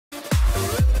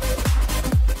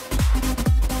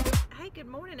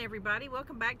everybody,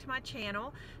 welcome back to my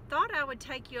channel. Thought I would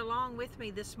take you along with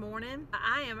me this morning.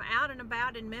 I am out and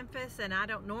about in Memphis and I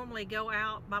don't normally go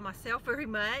out by myself very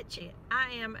much.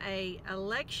 I am an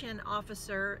election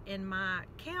officer in my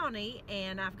county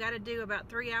and I've got to do about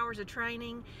 3 hours of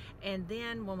training, and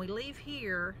then when we leave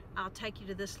here I'll take you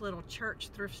to this little church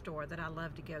thrift store that I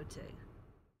love to go to.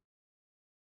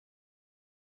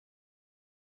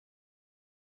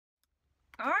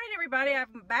 All right, everybody,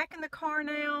 I'm back in the car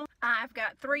now. I've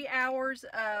got 3 hours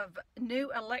of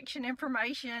new election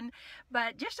information,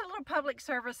 but just a little public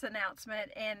service announcement.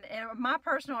 And in my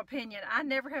personal opinion, I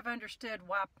never have understood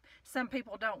why some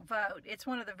people don't vote. It's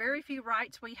one of the very few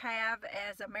rights we have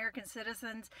as American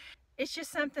citizens. It's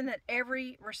just something that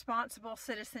every responsible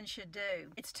citizen should do.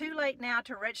 It's too late now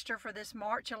to register for this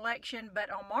March election,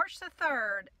 but on March the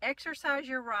 3rd, exercise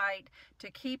your right to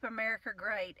keep America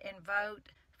great and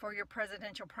vote for your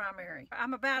presidential primary.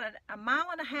 I'm about a mile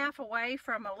and a half away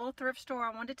from a little thrift store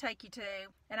I wanted to take you to,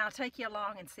 and I'll take you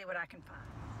along and see what I can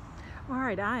find. All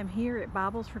right, I am here at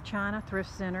Bibles for China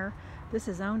Thrift Center. This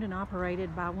is owned and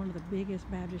operated by one of the biggest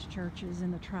Baptist churches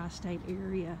in the tri-state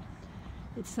area.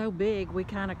 It's so big, we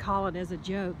kind of call it as a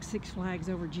joke, 6 Flags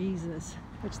Over Jesus,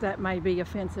 which that may be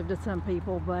offensive to some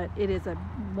people, but it is a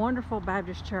wonderful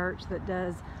Baptist church that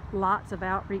does lots of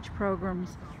outreach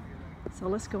programs. So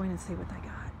let's go in and see what they got.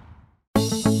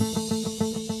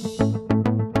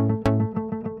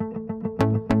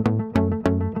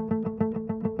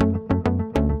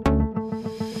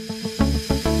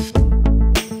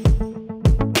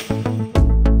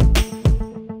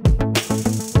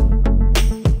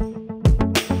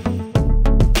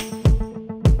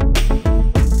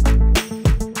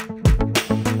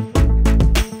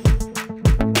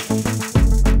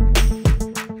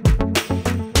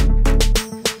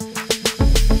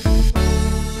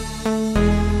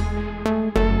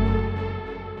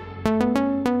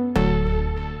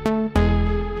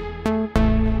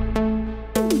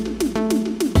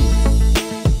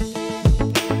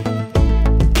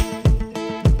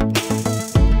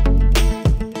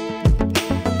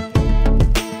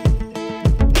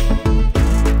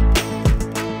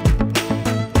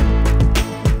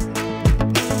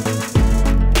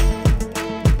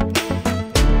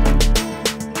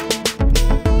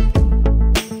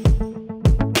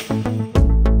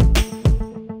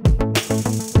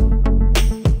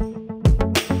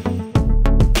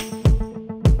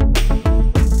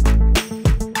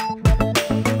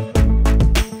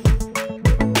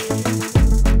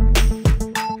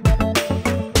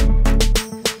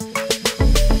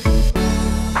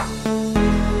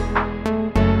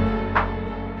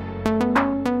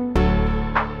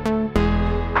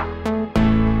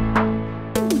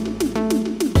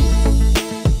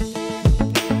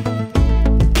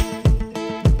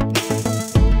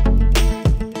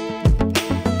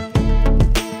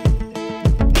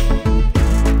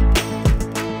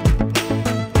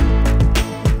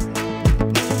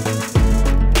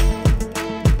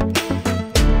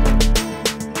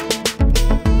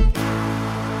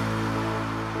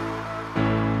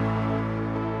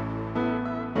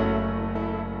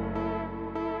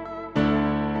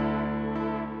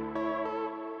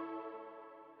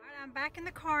 Back in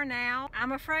the car now.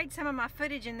 I'm afraid some of my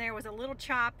footage in there was a little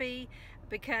choppy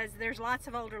because there's lots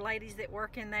of older ladies that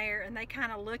work in there and they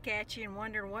kind of look at you and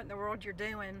wonder what in the world you're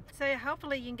doing. So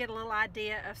hopefully you can get a little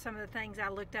idea of some of the things I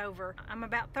looked over. I'm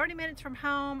about 30 minutes from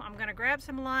home. I'm going to grab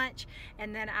some lunch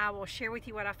and then I will share with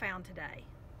you what I found today.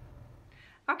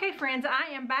 Okay friends,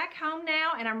 I am back home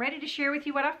now and I'm ready to share with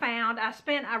you what I found. I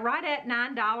spent right at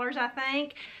 $9, I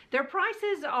think. Their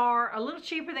prices are a little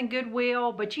cheaper than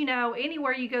Goodwill, but you know,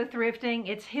 anywhere you go thrifting,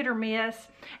 it's hit or miss,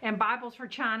 and Bibles for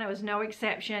China is no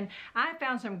exception. I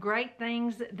found some great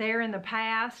things there in the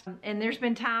past, and there's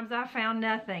been times I found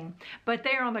nothing. But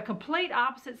they're on the complete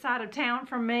opposite side of town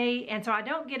from me, and so I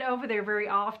don't get over there very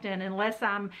often unless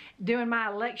I'm doing my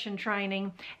election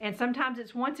training. And sometimes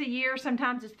it's once a year,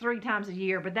 sometimes it's 3 times a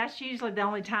year, but that's usually the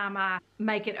only time I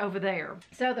make it over there.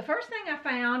 So the first thing I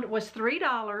found was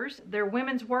 $3. Their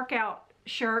women's workout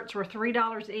shirts were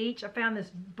 $3 each. I found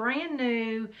this brand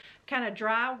new kind of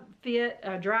dry fit,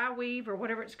 dry weave or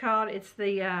whatever it's called. It's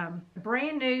the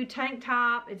brand new tank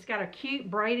top. It's got a cute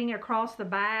braiding across the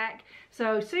back.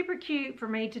 So super cute for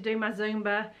me to do my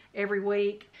Zumba every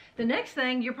week. The next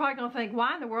thing, you're probably gonna think,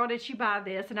 why in the world did she buy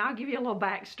this? And I'll give you a little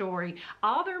backstory.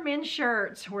 All their men's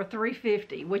shirts were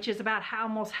 $3.50, which is about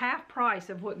almost half price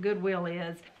of what Goodwill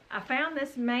is. I found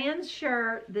this man's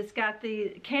shirt that's got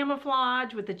the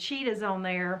camouflage with the cheetahs on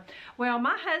there. Well,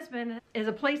 my husband is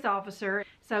a police officer,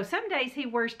 so some days he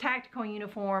wears tactical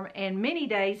uniform and many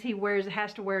days he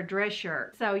has to wear a dress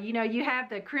shirt. So, you know, you have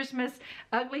the Christmas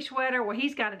ugly sweater. Well,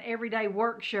 he's got an everyday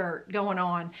work shirt going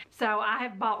on. So I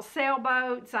have bought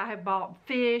sailboats, I have bought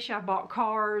fish, I've bought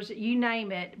cars, you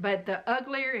name it. But the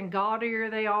uglier and gaudier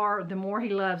they are, the more he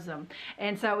loves them.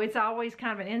 And so it's always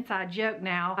kind of an inside joke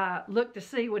now. Look to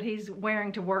see what he's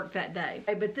wearing to work that day.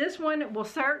 But this one will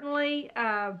certainly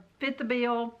fit the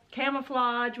bill.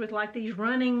 Camouflage with like these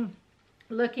running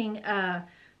looking,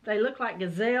 they look like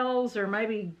gazelles or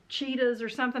maybe cheetahs or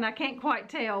something. I can't quite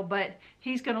tell, but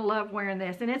he's gonna love wearing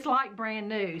this. And it's like brand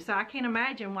new, so I can't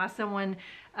imagine why someone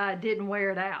didn't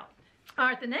wear it out. All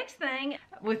right, the next thing,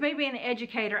 with me being an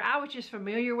educator, I was just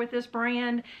familiar with this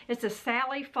brand. It's a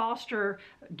Sally Foster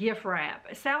gift wrap.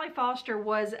 Sally Foster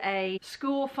was a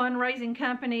school fundraising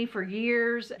company for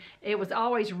years. It was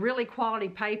always really quality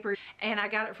paper, and I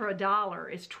got it for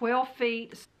 $1. It's 12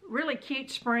 feet. Really cute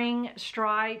spring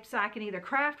stripes. I can either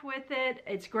craft with it.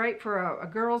 It's great for a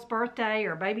girl's birthday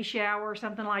or a baby shower or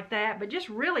something like that, but just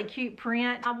really cute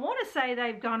print. I want to say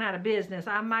they've gone out of business.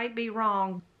 I might be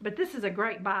wrong, but this is a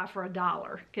great buy for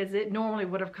 $1 because it normally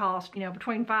would have cost, you know,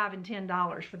 between $5 and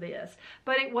 $10 for this,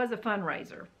 but it was a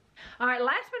fundraiser. All right,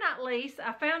 last but not least,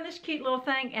 I found this cute little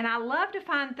thing, and I love to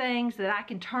find things that I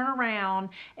can turn around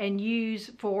and use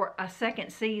for a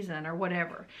second season or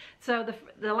whatever. So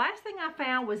the last thing I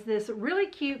found was this really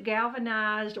cute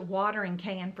galvanized watering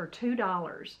can for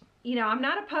 $2. You know, I'm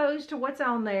not opposed to what's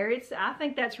on there. I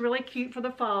think that's really cute for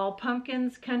the fall.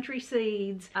 Pumpkins, country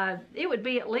seeds. It would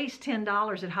be at least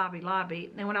 $10 at Hobby Lobby.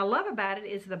 And what I love about it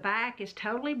is the back is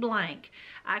totally blank.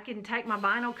 I can take my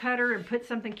vinyl cutter and put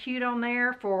something cute on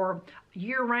there for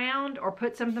year round, or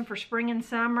put something for spring and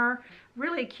summer.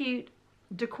 Really cute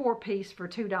decor piece for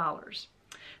 $2.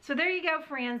 So there you go,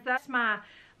 friends. That's my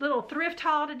little thrift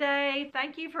haul today.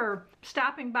 Thank you for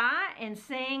stopping by and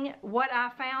seeing what I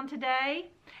found today.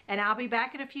 And I'll be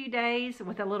back in a few days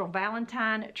with a little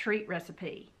Valentine treat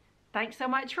recipe. Thanks so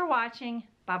much for watching.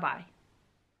 Bye-bye.